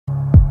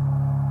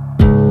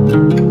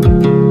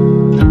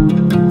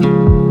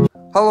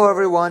Hello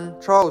everyone,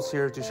 Charles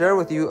here to share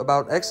with you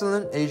about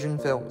excellent Asian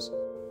films.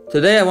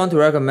 Today I want to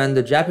recommend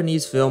the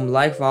Japanese film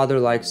Like Father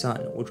Like Son,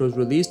 which was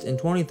released in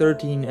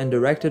 2013 and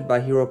directed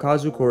by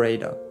Hirokazu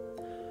Kore-eda.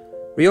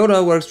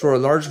 Ryota works for a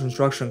large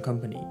construction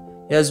company.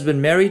 He has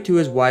been married to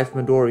his wife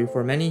Midori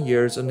for many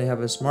years and they have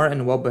a smart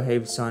and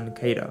well-behaved son,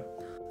 Keita.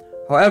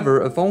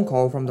 However, a phone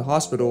call from the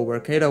hospital where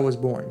Keita was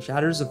born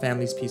shatters the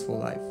family's peaceful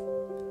life.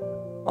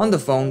 On the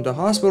phone, the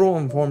hospital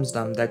informs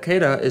them that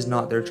Keita is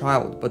not their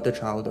child, but the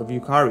child of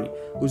Yukari,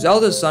 whose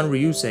eldest son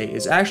Ryusei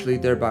is actually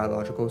their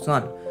biological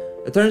son.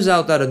 It turns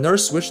out that a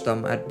nurse switched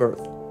them at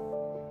birth.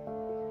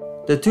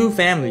 The two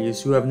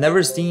families, who have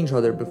never seen each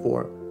other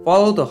before,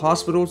 follow the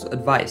hospital's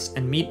advice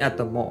and meet at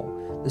the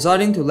mall,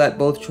 deciding to let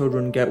both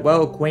children get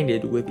well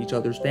acquainted with each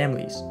other's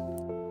families.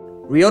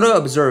 Ryota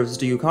observes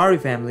the Yukari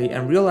family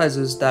and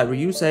realizes that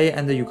Ryusei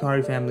and the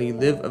Yukari family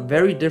live a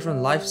very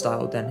different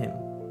lifestyle than him.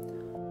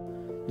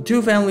 The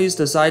two families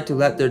decide to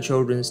let their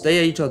children stay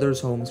at each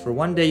other's homes for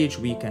one day each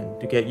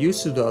weekend to get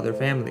used to the other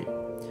family.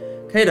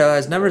 Keita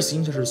has never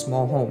seen such a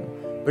small home,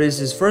 but it is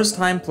his first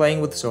time playing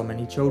with so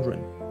many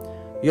children.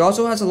 He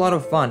also has a lot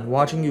of fun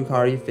watching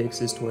Yukari fix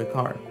his toy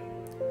car.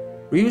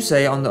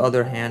 Ryusei, on the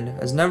other hand,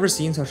 has never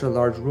seen such a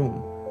large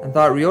room, and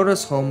thought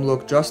Ryota's home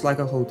looked just like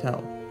a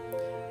hotel.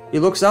 He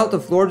looks out the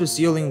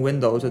floor-to-ceiling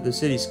windows at the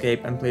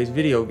cityscape and plays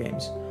video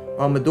games,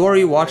 while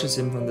Midori watches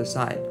him from the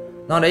side,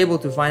 not able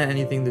to find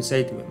anything to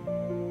say to him.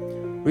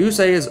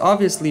 Ryusei is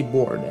obviously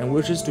bored and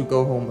wishes to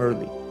go home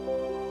early.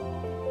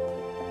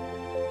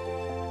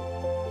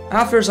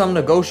 After some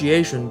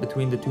negotiation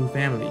between the two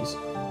families,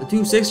 the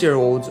two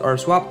 6-year-olds are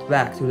swapped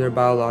back to their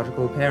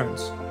biological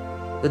parents.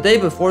 The day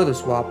before the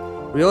swap,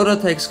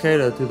 Ryota takes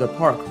Keita to the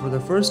park for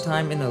the first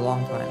time in a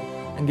long time,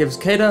 and gives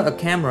Keita a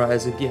camera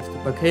as a gift,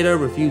 but Keita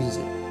refuses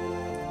it.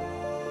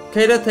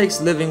 Keita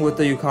takes living with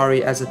the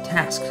Yukari as a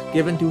task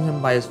given to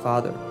him by his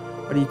father,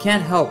 but he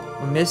can't help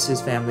but miss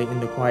his family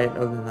in the quiet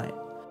of the night.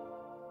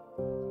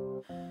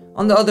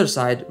 On the other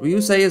side,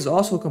 Ryusei is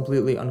also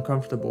completely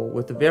uncomfortable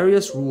with the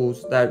various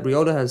rules that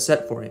Ryota has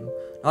set for him,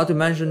 not to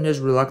mention his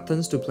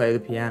reluctance to play the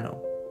piano.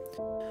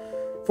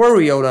 For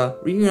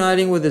Ryota,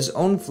 reuniting with his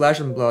own flesh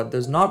and blood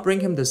does not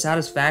bring him the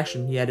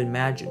satisfaction he had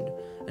imagined,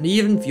 and he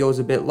even feels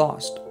a bit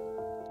lost.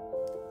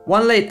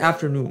 One late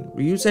afternoon,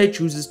 Ryusei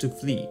chooses to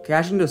flee,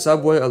 catching the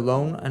subway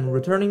alone and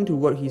returning to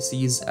what he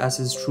sees as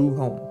his true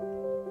home.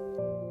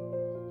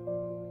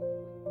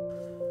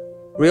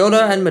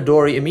 Ryota and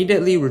Midori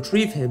immediately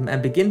retrieve him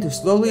and begin to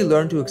slowly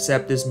learn to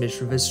accept this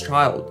mischievous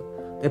child.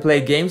 They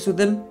play games with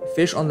him,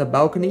 fish on the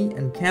balcony,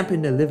 and camp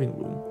in the living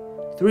room.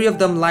 Three of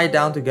them lie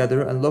down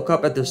together and look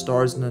up at the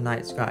stars in the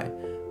night sky,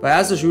 but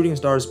as the shooting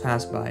stars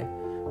pass by,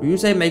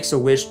 Ryusei makes a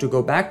wish to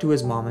go back to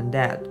his mom and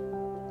dad.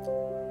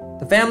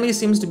 The family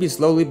seems to be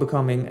slowly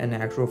becoming an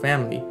actual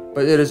family,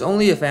 but it is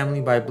only a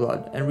family by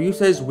blood, and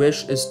Ryusei's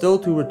wish is still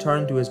to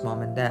return to his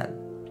mom and dad.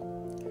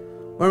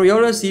 When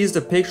Ryota sees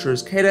the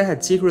pictures Keita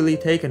had secretly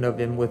taken of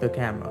him with a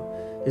camera,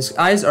 his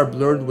eyes are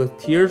blurred with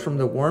tears from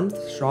the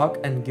warmth, shock,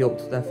 and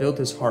guilt that filled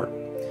his heart.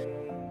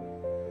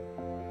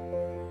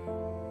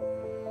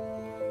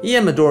 He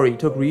and Midori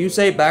took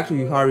Ryusei back to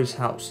Yukari's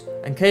house,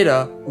 and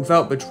Keita, who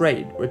felt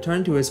betrayed,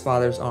 returned to his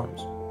father's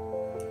arms.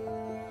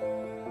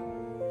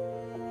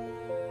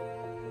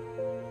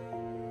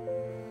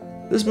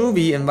 This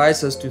movie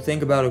invites us to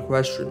think about a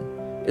question: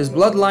 is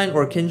bloodline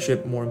or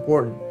kinship more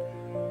important?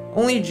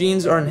 Only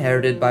genes are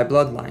inherited by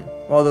bloodline,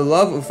 while the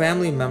love of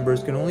family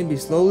members can only be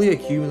slowly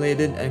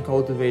accumulated and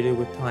cultivated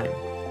with time.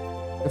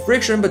 The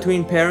friction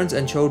between parents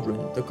and children,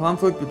 the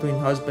conflict between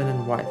husband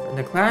and wife, and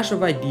the clash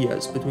of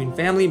ideas between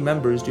family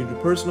members due to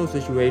personal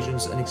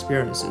situations and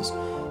experiences,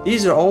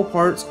 these are all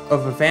parts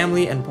of a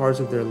family and parts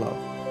of their love.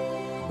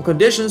 The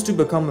conditions to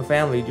become a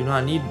family do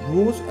not need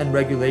rules and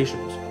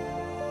regulations.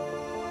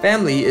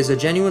 Family is a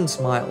genuine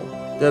smile,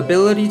 the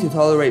ability to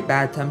tolerate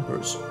bad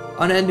tempers,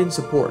 unending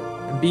support,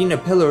 and being a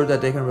pillar that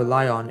they can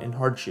rely on in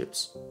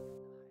hardships.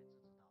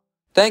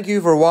 Thank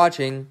you for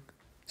watching.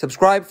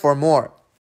 Subscribe for more.